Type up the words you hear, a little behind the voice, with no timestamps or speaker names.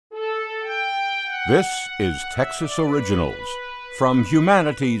This is Texas Originals from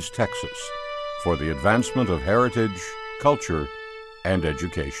Humanities Texas for the advancement of heritage, culture, and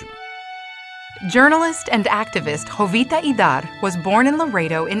education. Journalist and activist Jovita Idar was born in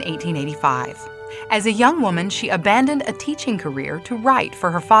Laredo in 1885. As a young woman, she abandoned a teaching career to write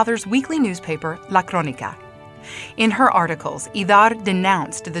for her father's weekly newspaper, La Crónica. In her articles, Idar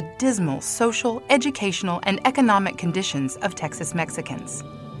denounced the dismal social, educational, and economic conditions of Texas Mexicans.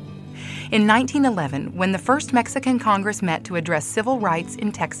 In 1911, when the first Mexican Congress met to address civil rights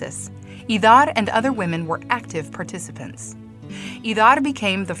in Texas, Idar and other women were active participants. Idar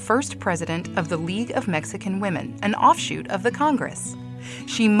became the first president of the League of Mexican Women, an offshoot of the Congress.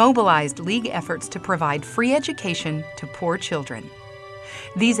 She mobilized League efforts to provide free education to poor children.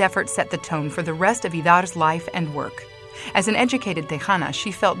 These efforts set the tone for the rest of Idar's life and work. As an educated Tejana,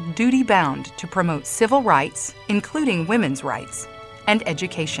 she felt duty-bound to promote civil rights, including women's rights, and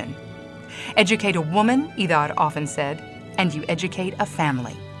education. Educate a woman, Idar often said, and you educate a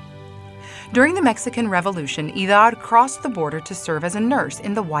family. During the Mexican Revolution, Idar crossed the border to serve as a nurse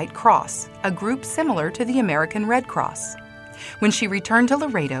in the White Cross, a group similar to the American Red Cross. When she returned to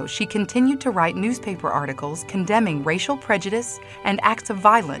Laredo, she continued to write newspaper articles condemning racial prejudice and acts of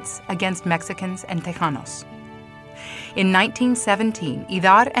violence against Mexicans and Tejanos. In 1917,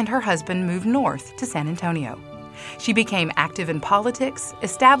 Idar and her husband moved north to San Antonio. She became active in politics,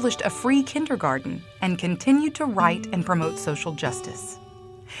 established a free kindergarten, and continued to write and promote social justice.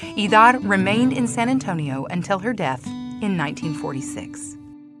 Idar remained in San Antonio until her death in 1946.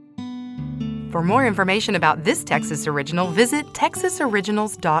 For more information about this Texas Original, visit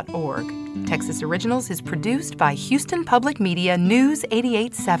texasoriginals.org. Texas Originals is produced by Houston Public Media News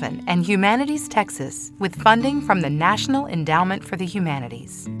 88.7 and Humanities Texas with funding from the National Endowment for the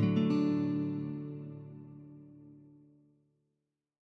Humanities.